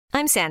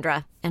I'm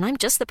Sandra, and I'm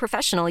just the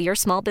professional your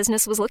small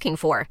business was looking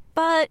for.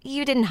 But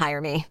you didn't hire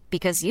me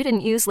because you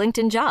didn't use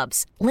LinkedIn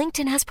Jobs.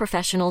 LinkedIn has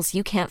professionals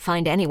you can't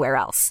find anywhere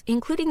else,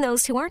 including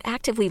those who aren't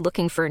actively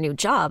looking for a new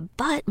job,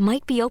 but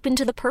might be open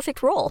to the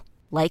perfect role,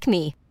 like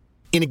me.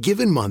 In a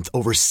given month,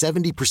 over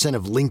 70%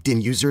 of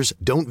LinkedIn users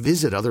don't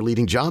visit other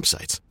leading job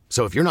sites.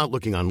 So if you're not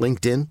looking on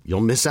LinkedIn,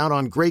 you'll miss out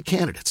on great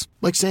candidates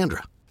like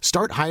Sandra.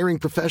 Start hiring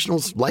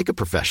professionals like a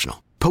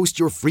professional. Post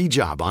your free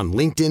job on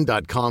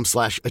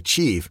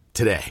linkedin.com/achieve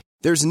today.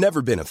 There's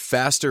never been a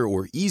faster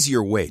or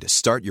easier way to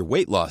start your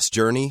weight loss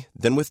journey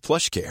than with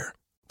PlushCare.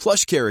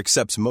 PlushCare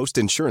accepts most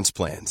insurance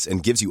plans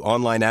and gives you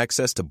online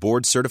access to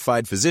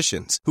board-certified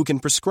physicians who can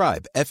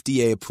prescribe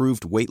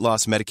FDA-approved weight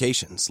loss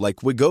medications like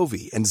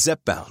Wegovy and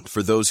Zepbound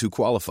for those who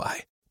qualify.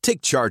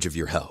 Take charge of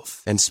your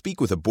health and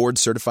speak with a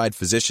board-certified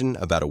physician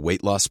about a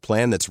weight loss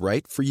plan that's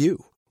right for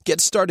you.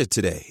 Get started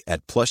today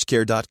at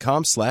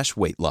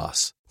plushcare.com/weight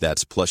loss.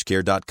 That's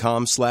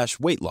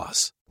plushcare.com/weight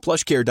loss.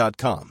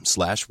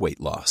 plushcare.com/weight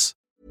loss.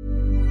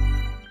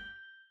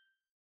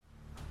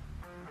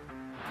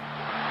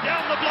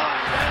 Down the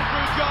blind,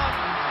 Andrew John.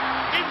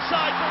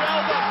 Inside for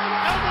Albert.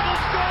 Albert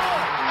will score.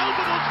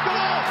 Albert will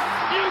score.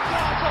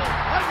 Newcastle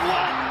have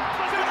won.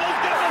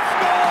 Fiddler's going to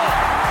score.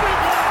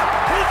 Fiddler,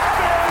 it's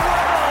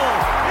farewell.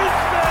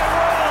 It's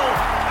farewell.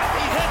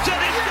 He hits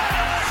it. He's got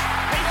it.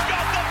 He's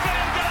got the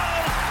field goal.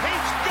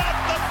 He's got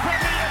the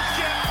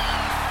premiership.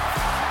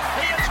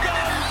 He has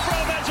gone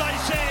from, as I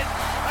said,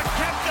 a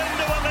captain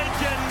to a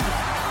legend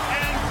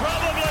and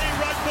probably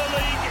rugby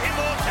league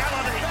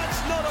immortality.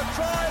 That's not a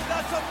try.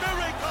 That's a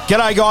miracle.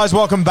 G'day guys,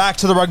 welcome back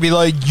to the Rugby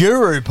League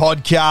Guru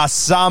podcast.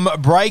 Some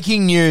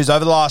breaking news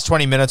over the last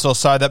 20 minutes or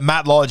so that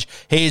Matt Lodge,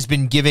 he has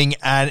been given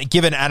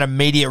an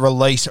immediate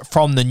release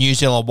from the New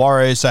Zealand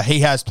Warriors. So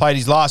he has played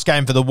his last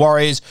game for the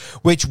Warriors,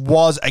 which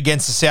was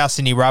against the South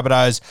Sydney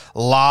Rabbitohs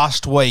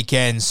last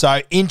weekend.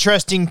 So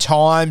interesting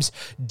times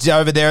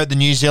over there at the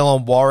New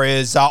Zealand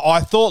Warriors.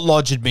 I thought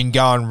Lodge had been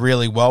going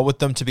really well with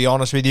them, to be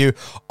honest with you.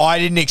 I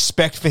didn't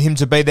expect for him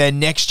to be there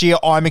next year.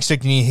 I'm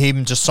expecting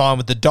him to sign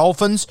with the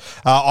Dolphins.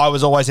 I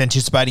was always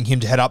anticipating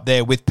him to head up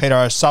there with Peter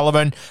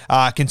O'Sullivan,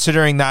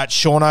 considering that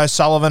Sean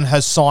O'Sullivan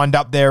has signed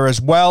up there as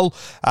well.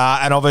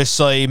 And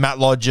obviously Matt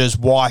Lodge's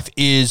wife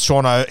is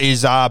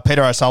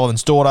Peter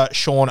O'Sullivan's daughter,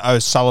 Sean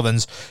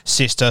O'Sullivan's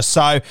sister.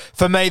 So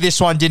for me, this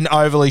one didn't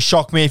overly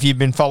shock me. If you've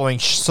been following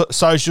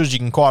socials, you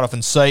can quite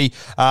often see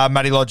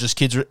Matty Lodge's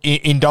kids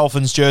in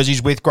Dolphins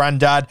jerseys with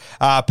granddad,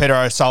 Peter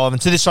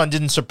O'Sullivan. So this one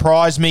didn't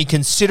surprise me,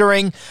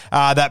 considering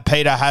that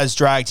Peter has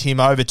dragged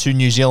him over to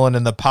New Zealand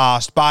in the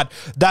past. But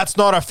that's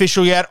not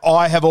official yet.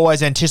 I have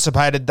always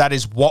anticipated that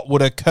is what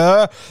would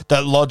occur,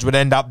 that Lodge would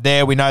end up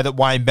there. We know that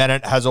Wayne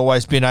Bennett has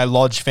always been a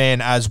Lodge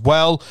fan as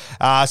well.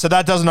 So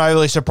that doesn't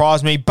overly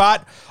surprise me,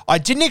 but I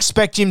didn't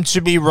expect him to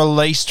be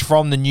released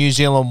from the New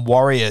Zealand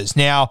Warriors.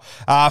 Now,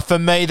 for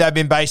me, they've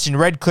been based in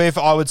Redcliffe.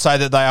 I would say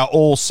that they are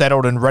all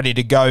settled and ready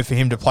to go for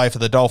him to play for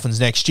the Dolphins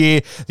next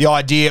year. The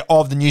idea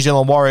of the New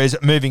Zealand Warriors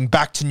moving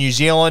back to New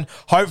Zealand,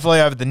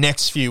 hopefully over the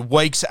next few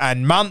weeks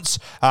and months,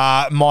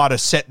 might have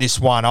set this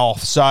one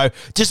off. So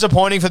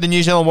disappointing for the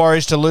New Zealand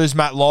Warriors to lose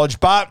Matt Lodge,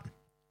 but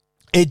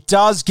it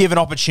does give an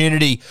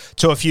opportunity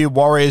to a few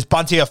Warriors.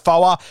 Bunty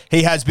Afoa,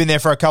 he has been there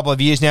for a couple of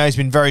years now. He's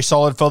been very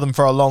solid for them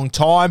for a long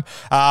time.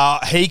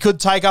 He could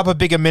take up a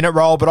bigger minute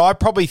role, but I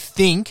probably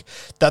think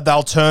that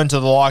they'll turn to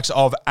the likes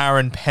of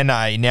Aaron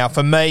Pene. Now,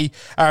 for me,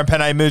 Aaron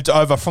Pene moved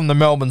over from the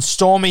Melbourne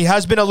Storm. He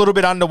has been a little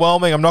bit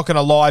underwhelming, I'm not going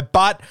to lie,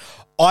 but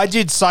I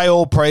did say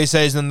all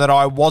preseason that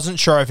I wasn't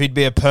sure if he'd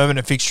be a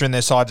permanent fixture in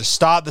their side to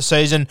start the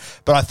season,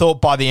 but I thought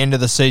by the end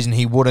of the season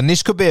he would, and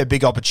this could be a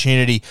big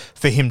opportunity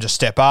for him to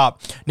step up.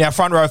 Now,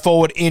 front row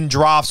forward in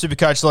draft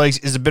Supercoach leagues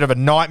is a bit of a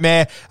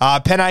nightmare.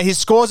 Pene, his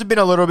scores have been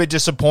a little bit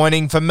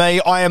disappointing. For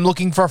me, I am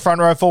looking for a front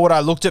row forward.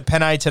 I looked at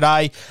Pene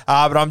today,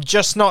 but I'm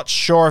just not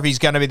sure if he's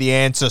going to be the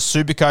answer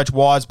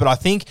Supercoach-wise, but I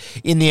think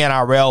in the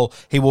NRL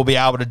he will be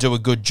able to do a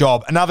good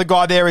job. Another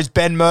guy there is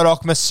Ben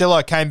Murdoch.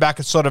 Masilla came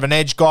back as sort of an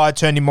edge guy,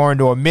 turned him more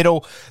into a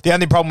middle. The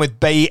only problem with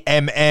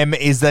BMM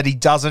is that he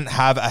doesn't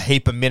have a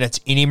heap of minutes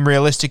in him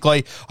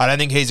realistically. I don't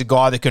think he's a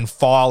guy that can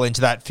file into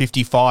that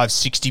 55,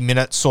 60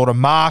 minute sort of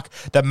mark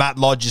that Matt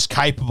Lodge is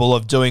capable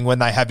of doing when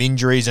they have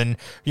injuries and,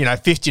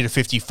 50 to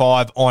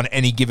 55 on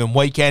any given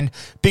weekend.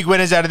 Big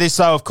winners out of this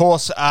though, of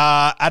course,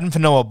 Adam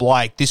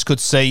Fanua-Blake. This could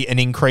see an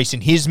increase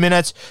in his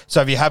minutes.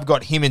 So if you have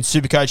got him in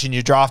Supercoach in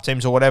your draft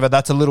teams or whatever,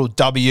 that's a little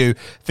W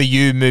for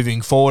you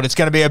moving forward. It's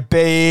going to be a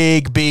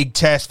big, big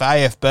test for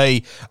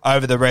AFB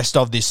over the rest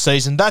of this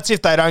season. That's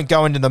if they don't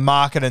go into the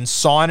market and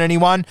sign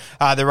anyone.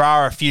 There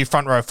are a few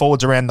front row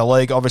forwards around the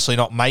league, obviously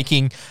not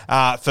making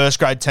first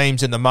grade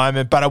teams in the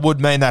moment, but it would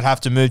mean they'd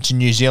have to move to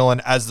New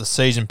Zealand as the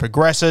season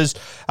progresses.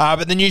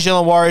 But the New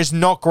Zealand Warriors,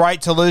 not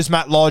great to lose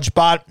Matt Lodge,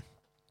 but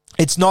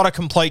It's not a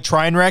complete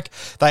train wreck.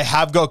 They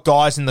have got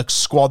guys in the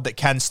squad that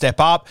can step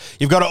up.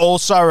 You've got to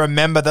also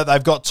remember that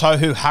they've got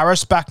Tohu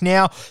Harris back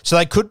now, so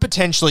they could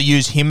potentially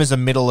use him as a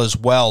middle as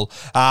well.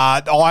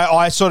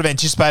 I sort of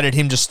anticipated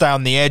him to stay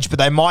on the edge, but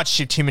they might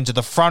shift him into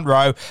the front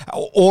row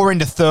or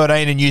into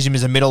 13 and use him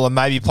as a middle and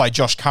maybe play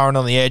Josh Curran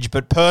on the edge.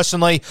 But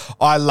personally,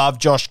 I love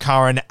Josh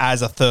Curran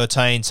as a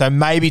 13. So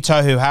maybe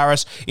Tohu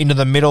Harris into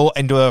the middle,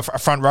 into a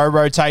front row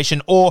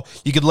rotation, or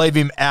you could leave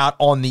him out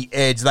on the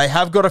edge. They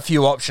have got a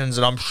few options,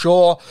 and I'm sure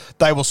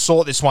they will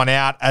sort this one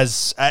out,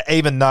 as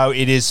even though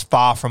it is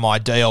far from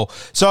ideal.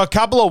 So a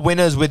couple of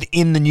winners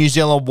within the New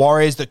Zealand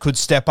Warriors that could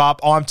step up.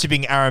 I'm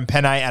tipping Aaron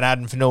Penne and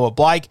Adam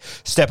Fanua-Blake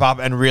step up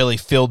and really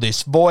fill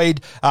this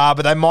void.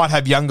 But they might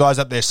have young guys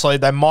up their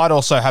sleeve. They might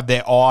also have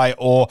their eye,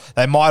 or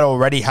they might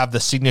already have the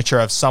signature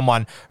of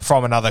someone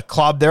from another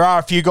club. There are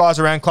a few guys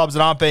around clubs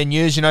that aren't being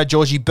used. You know,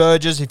 Georgie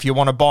Burgess, if you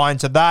want to buy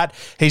into that,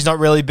 he's not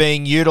really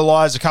being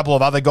utilised. A couple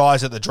of other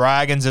guys at the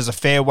Dragons, there's a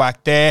fair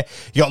whack there.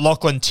 You got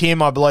Lachlan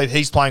Tim, I believe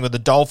he's playing with the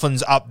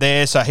Dolphins up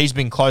there, so he's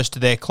been close to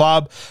their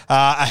club.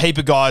 A heap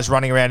of guys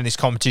running around in this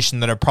competition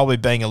that are probably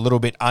being a little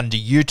bit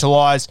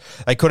underutilised.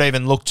 They could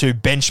even look to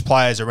bench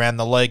players around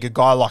the league. A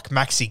guy like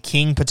Maxi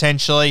King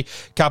potentially.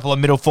 A couple of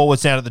middle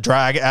forwards down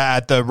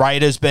at the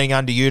Raiders being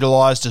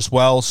underutilised as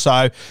well.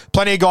 So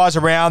plenty of guys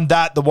around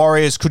that the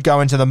Warriors could go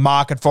into the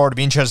market for. It'd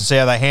be interesting to see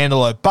how they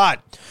handle it.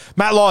 But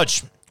Matt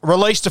Lodge,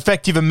 released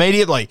effective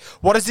immediately.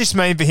 What does this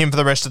mean for him for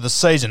the rest of the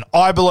season?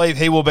 I believe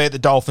he will be at the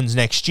Dolphins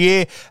next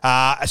year.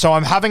 So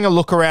I'm having a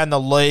look around the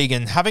league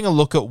and having a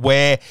look at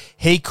where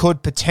he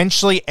could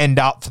potentially end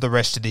up for the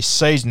rest of this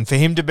season. For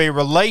him to be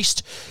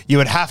released, you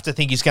would have to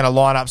think he's going to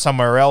line up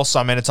somewhere else.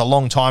 I mean, it's a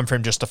long time for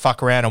him just to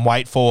fuck around and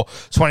wait for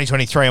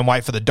 2023 and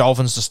wait for the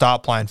Dolphins to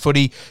start playing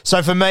footy.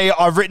 So for me,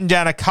 I've written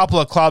down a couple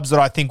of clubs that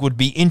I think would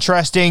be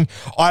interesting.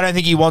 I don't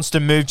think he wants to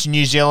move to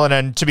New Zealand,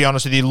 and to be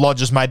honest with you,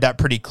 Lodge has made that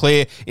pretty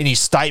clear in his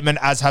statement,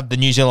 as have the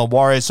New Zealand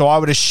Warriors. So I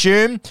would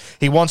assume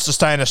he wants to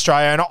stay in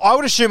Australia, and I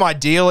would assume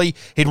ideally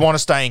he'd want to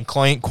stay in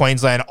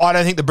Queensland. I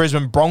don't think the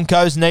Brisbane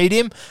Broncos need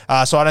him,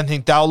 so I don't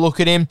think they'll look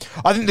at him.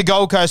 I think the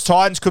Gold Coast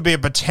Titans could be a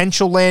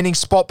potential landing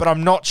spot, but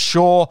I'm not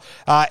sure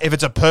if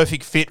it's a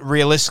perfect fit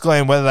realistically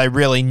and whether they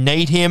really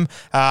need him.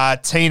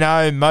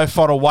 Tino, Mo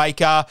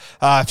Fotuaika,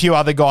 a few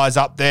other guys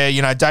up there.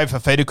 You know, Dave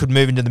Fafita could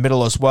move into the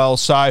middle as well.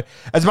 So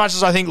as much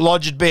as I think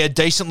Lodge would be a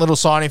decent little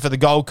signing for the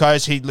Gold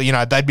Coast,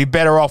 they'd be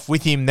better off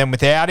with him than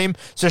without him,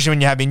 especially when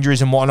you have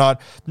injuries and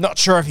whatnot. Not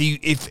sure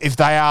if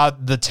they are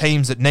the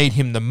teams that need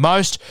him the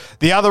most.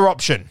 The other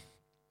option,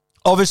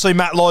 obviously,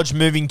 Matt Lodge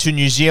moving to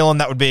New Zealand,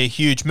 that would be a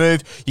huge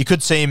move. You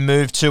could see him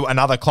move to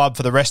another club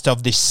for the rest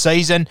of this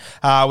season,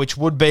 which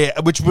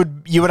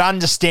you would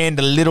understand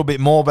a little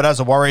bit more, but as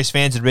a Warriors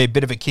fans, it'd be a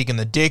bit of a kick in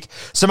the dick.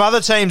 Some other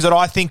teams that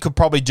I think could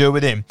probably do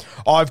with him.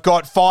 I've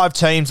got 5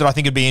 teams that I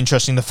think would be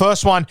interesting. The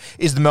first one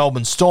is the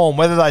Melbourne Storm.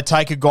 Whether they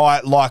take a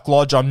guy like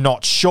Lodge, I'm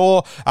not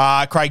sure.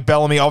 Craig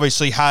Bellamy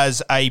obviously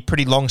has a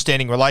pretty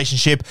long-standing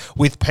relationship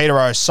with Peter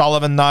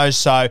O'Sullivan, though,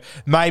 so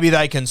maybe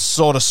they can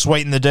sort of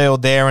sweeten the deal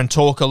there and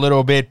talk a little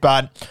bit.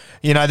 But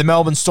you know, the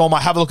Melbourne Storm, I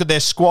have a look at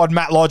their squad.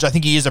 Matt Lodge, I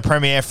think he is a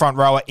premier front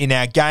rower in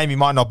our game. He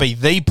might not be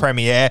the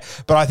premier,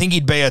 but I think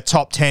he'd be a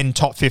top 10,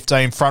 top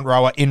 15 front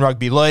rower in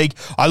rugby league.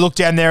 I look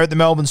down there at the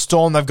Melbourne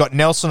Storm. They've got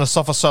Nelson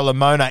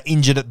Asafa-Solomona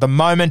injured at the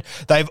moment.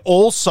 They've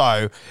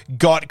also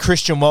got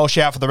Christian Welsh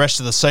out for the rest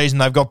of the season.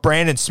 They've got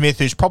Brandon Smith,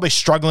 who's probably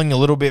struggling a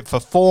little bit for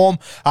form.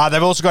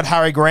 They've also got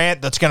Harry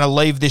Grant, that's going to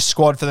leave this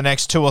squad for the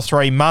next 2 or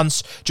 3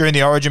 months during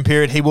the Origin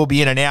period. He will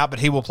be in and out, but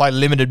he will play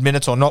limited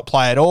minutes or not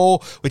play at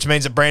all, which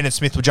means that Brandon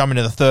Smith will jump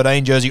into the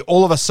 13 jersey.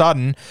 All of a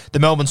sudden, the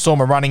Melbourne Storm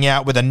are running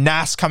out with a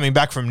Nas coming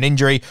back from an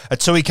injury, a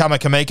Tui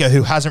Kamakamika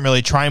who hasn't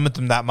really trained with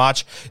them that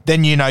much.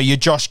 Then, you know, your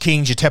Josh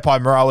Kings, your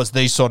Tepai Morawas,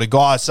 these sort of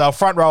guys. So a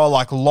front rower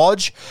like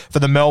Lodge for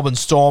the Melbourne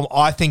Storm,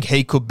 I think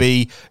he could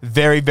be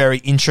very, very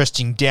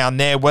interesting down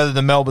there. Whether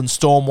the Melbourne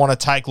Storm want to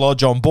take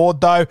Lodge on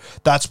board, though,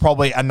 that's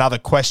probably another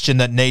question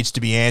that needs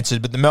to be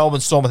answered. But the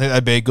Melbourne Storm, I think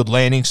they'd be a good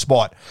landing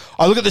spot.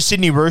 I look at the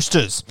Sydney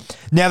Roosters.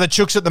 Now, the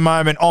Chooks at the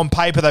moment, on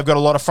paper, they've got a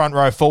lot of front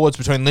row forwards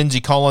between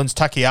Lindsay Collins,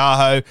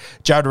 Takiaho,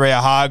 Jared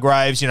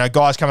Rea-Hargraves, you know,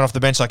 guys coming off the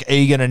bench like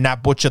Egan and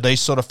Nat Butcher,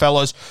 these sort of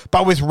fellas.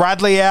 But with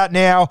Radley out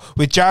now,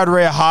 with Jared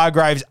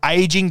Rea-Hargraves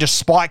aging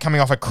despite coming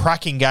off a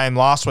cracking game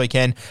last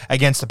weekend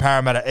against the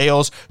Parramatta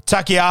Eels,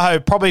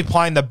 Takiaho probably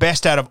playing the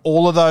best out of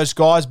all of those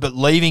guys, but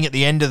leaving at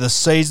the end of the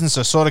season,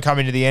 so sort of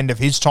coming to the end of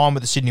his time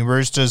with the Sydney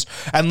Roosters,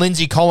 and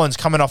Lindsay Collins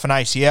coming off an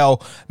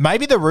ACL.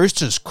 Maybe the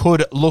Roosters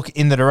could look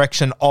in the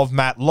direction of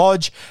Matt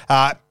Lodge.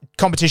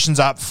 Competitions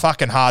are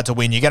fucking hard to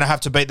win. You're going to have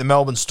to beat the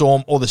Melbourne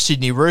Storm or the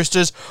Sydney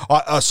Roosters.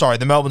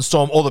 The Melbourne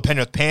Storm or the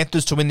Penrith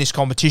Panthers to win this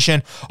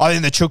competition. I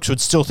think the Chooks would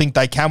still think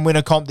they can win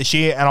a comp this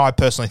year, and I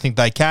personally think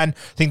they can.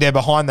 I think they're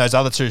behind those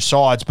other two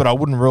sides, but I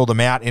wouldn't rule them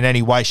out in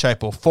any way,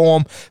 shape, or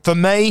form. For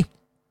me,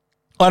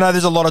 I know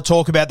there's a lot of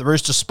talk about the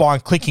Roosters spine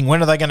clicking.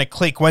 When are they going to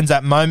click? When's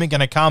that moment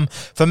going to come?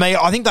 For me,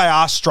 I think they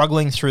are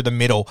struggling through the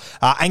middle.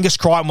 Angus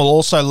Crichton will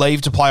also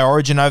leave to play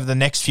Origin over the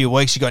next few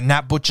weeks. You've got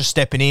Nat Butcher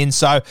stepping in.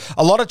 So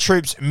a lot of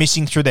troops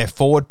missing through their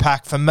forward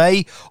pack. For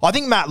me, I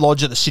think Matt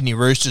Lodge at the Sydney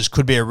Roosters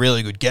could be a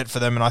really good get for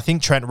them. And I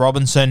think Trent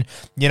Robinson,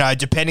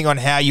 depending on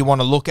how you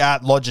want to look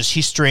at Lodge's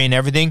history and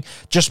everything,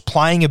 just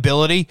playing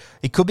ability,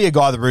 it could be a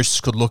guy the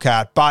Roosters could look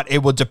at. But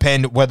it would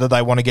depend whether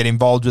they want to get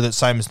involved with it,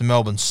 same as the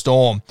Melbourne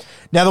Storm.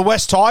 Now, the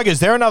West Tigers,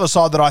 they're another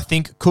side that I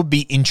think could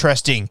be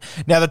interesting.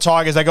 Now, the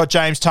Tigers, they got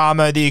James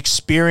Tarmo, the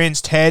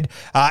experienced head.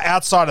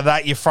 Outside of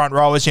that, your front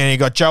rowers, you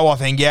got Joe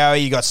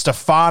Offengawi, you got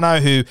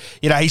Stefano, who,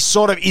 he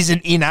sort of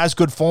isn't in as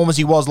good form as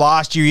he was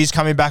last year. He's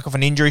coming back off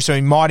an injury, so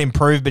he might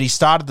improve, but he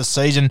started the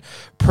season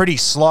pretty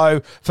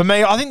slow. For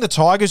me, I think the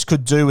Tigers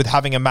could do with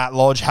having a Matt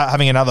Lodge,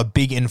 having another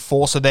big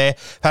enforcer there.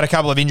 Had a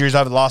couple of injuries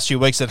over the last few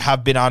weeks that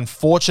have been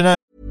unfortunate.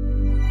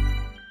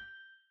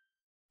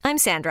 I'm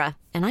Sandra,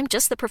 and I'm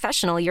just the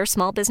professional your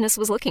small business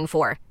was looking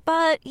for.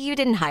 But you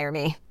didn't hire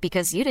me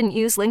because you didn't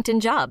use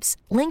LinkedIn Jobs.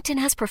 LinkedIn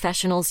has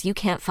professionals you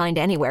can't find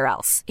anywhere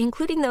else,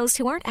 including those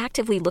who aren't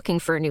actively looking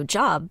for a new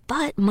job,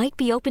 but might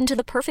be open to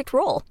the perfect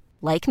role,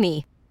 like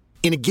me.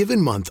 In a given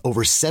month,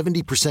 over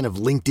 70% of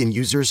LinkedIn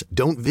users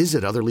don't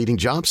visit other leading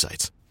job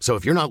sites. So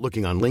if you're not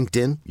looking on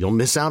LinkedIn, you'll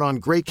miss out on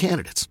great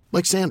candidates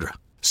like Sandra.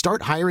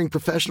 Start hiring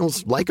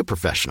professionals like a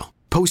professional.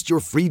 Post your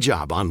free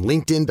job on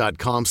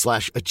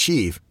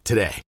linkedin.com/achieve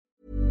today.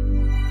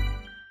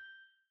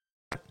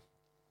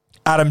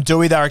 Adam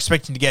Doueihi, they're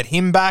expecting to get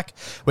him back.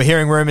 We're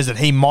hearing rumours that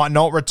he might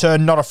not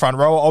return. Not a front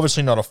rower,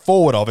 obviously not a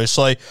forward,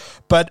 obviously.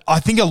 But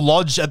I think a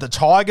Lodge at the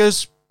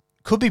Tigers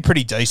could be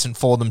pretty decent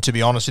for them, to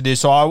be honest with you.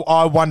 So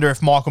I wonder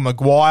if Michael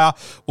Maguire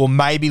will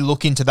maybe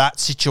look into that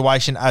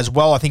situation as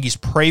well. I think he's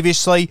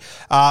previously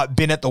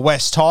been at the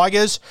West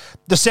Tigers.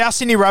 The South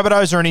Sydney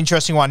Rabbitohs are an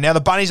interesting one. Now,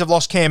 the Bunnies have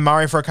lost Cam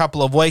Murray for a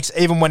couple of weeks.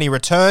 Even when he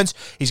returns,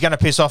 he's going to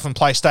piss off and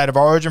play State of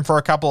Origin for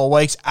a couple of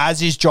weeks,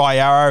 as is Jai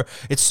Arrow.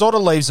 It sort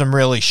of leaves them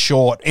really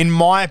short. In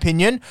my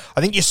opinion,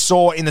 I think you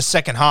saw in the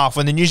second half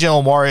when the New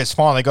Zealand Warriors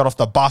finally got off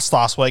the bus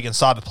last week and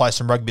started to play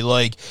some rugby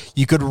league,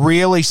 you could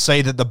really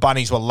see that the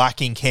Bunnies were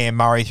lacking Cam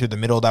Murray through the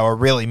middle. They were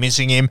really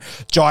missing him.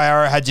 Jai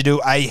Arrow had to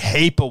do a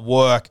heap of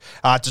work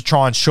to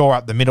try and shore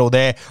up the middle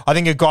there. I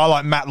think a guy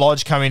like Matt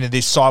Lodge coming into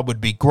this side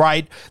would be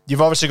great.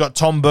 You've obviously got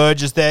Tom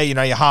Burgess there,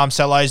 your Harm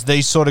Sellers,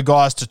 these sort of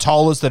guys,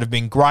 Totolas that have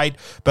been great.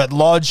 But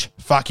Lodge,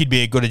 he'd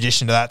be a good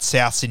addition to that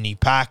South Sydney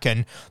pack.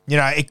 And,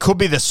 it could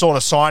be the sort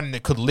of signing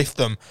that could lift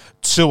them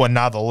to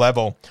another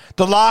level.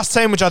 The last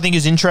team, which I think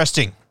is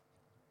interesting,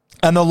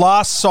 and the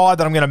last side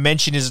that I'm going to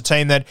mention is a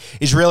team that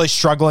is really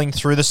struggling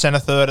through the centre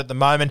third at the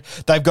moment.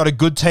 They've got a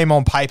good team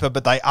on paper,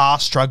 but they are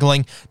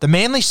struggling. The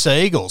Manly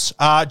Sea Eagles.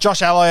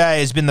 Josh Aloiai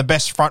has been the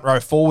best front row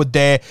forward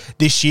there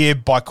this year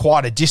by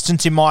quite a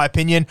distance, in my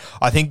opinion.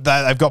 I think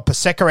they've got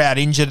Paseka out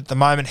injured at the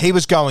moment. He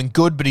was going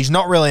good, but he's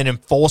not really an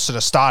enforcer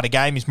to start a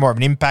game. He's more of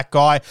an impact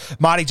guy.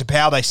 Marty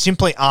Tapau, they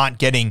simply aren't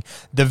getting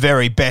the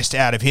very best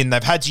out of him.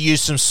 They've had to use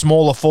some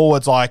smaller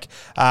forwards like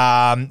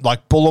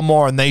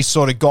Bullimore and these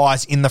sort of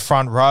guys in the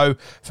front row.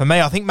 For me,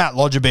 I think Matt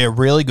Lodge would be a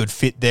really good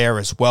fit there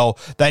as well.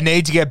 They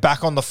need to get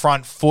back on the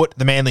front foot,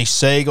 the Manly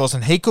Sea Eagles,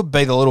 and he could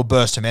be the little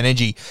burst of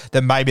energy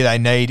that maybe they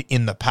need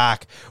in the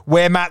pack.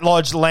 Where Matt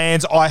Lodge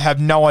lands, I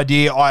have no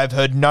idea. I have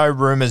heard no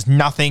rumours,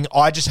 nothing.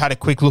 I just had a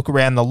quick look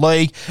around the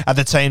league at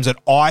the teams that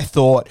I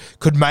thought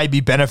could maybe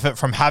benefit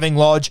from having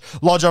Lodge.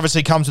 Lodge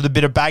obviously comes with a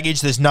bit of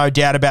baggage. There's no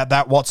doubt about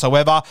that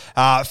whatsoever.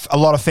 A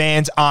lot of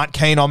fans aren't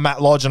keen on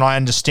Matt Lodge, and I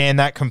understand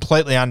that,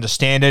 completely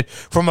understand it.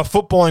 From a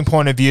footballing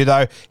point of view,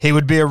 though, he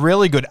would be a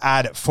really good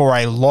ad for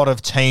a lot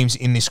of teams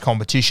in this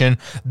competition.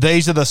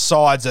 These are the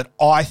sides that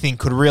I think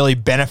could really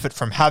benefit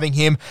from having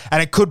him,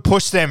 and it could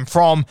push them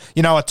from,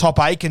 a top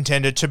 8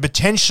 contender to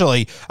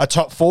potentially a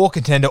top 4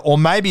 contender, or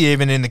maybe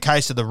even in the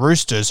case of the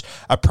Roosters,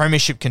 a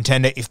premiership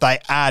contender if they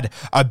add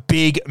a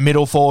big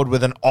middle forward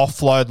with an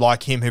offload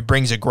like him who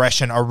brings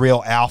aggression, a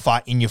real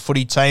alpha in your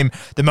footy team.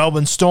 The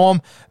Melbourne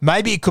Storm,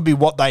 maybe it could be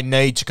what they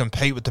need to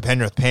compete with the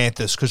Penrith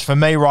Panthers, because for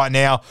me right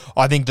now,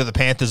 I think that the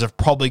Panthers have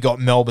probably got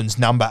Melbourne's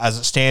number as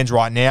it stands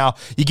right now.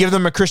 You give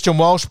them a Christian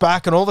Welch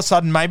back, and all of a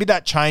sudden, maybe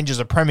that changes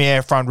a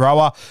premier front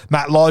rower.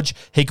 Matt Lodge,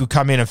 he could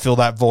come in and fill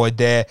that void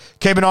there.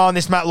 Keep an eye on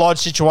this Matt Lodge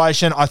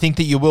situation. I think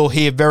that you will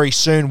hear very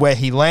soon where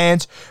he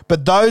lands,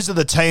 but those are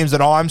the teams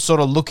that I'm sort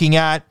of looking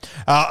at.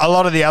 A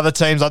lot of the other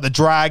teams, like the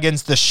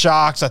Dragons, the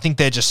Sharks, I think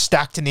they're just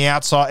stacked in the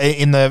outside,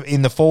 in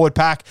the forward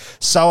pack.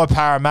 So are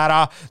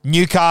Parramatta.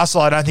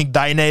 Newcastle, I don't think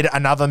they need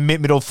another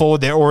middle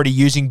forward. They're already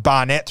using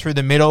Barnett through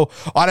the middle.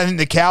 I don't think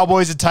the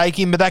Cowboys are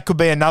taking, but that could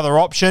be another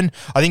option.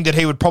 I think that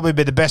he would probably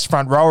be the best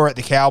front rower at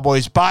the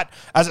Cowboys. But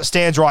as it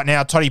stands right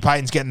now, Toddy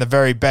Payton's getting the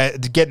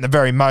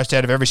very most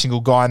out of every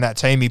single guy in that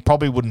team. He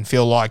probably wouldn't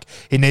feel like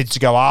he needs to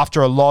go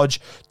after a Lodge.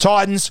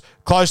 Titans,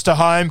 close to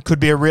home, could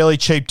be a really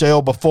cheap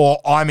deal before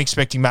I'm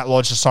expecting Matt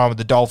Lodge to sign with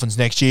the Dolphins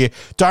next year.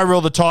 Don't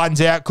rule the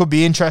Titans out. Could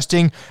be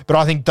interesting, but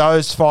I think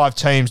those 5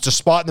 teams,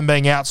 despite them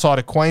being outside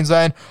of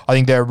Queensland, I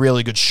think they're a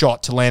really good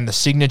shot to land the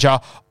signature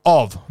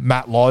of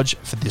Matt Lodge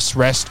for this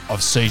rest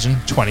of season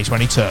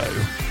 2022.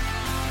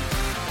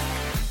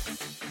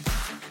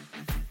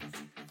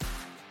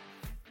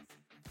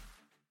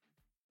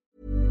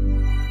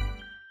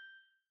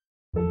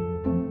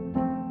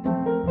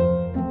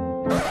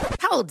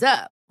 Hold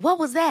up. What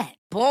was that?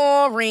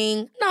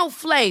 Boring. No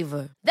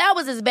flavor. That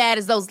was as bad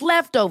as those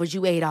leftovers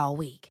you ate all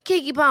week.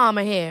 Keke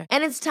Palmer here,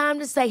 and it's time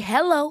to say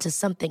hello to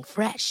something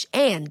fresh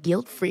and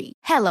guilt-free.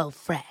 Hello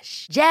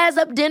Fresh. Jazz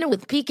up dinner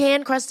with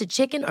pecan-crusted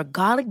chicken or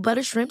garlic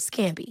butter shrimp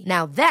scampi.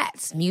 Now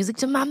that's music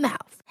to my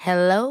mouth.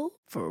 Hello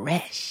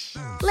Fresh.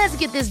 Let's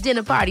get this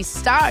dinner party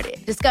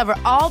started. Discover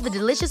all the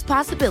delicious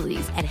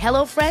possibilities at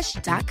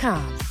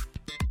HelloFresh.com.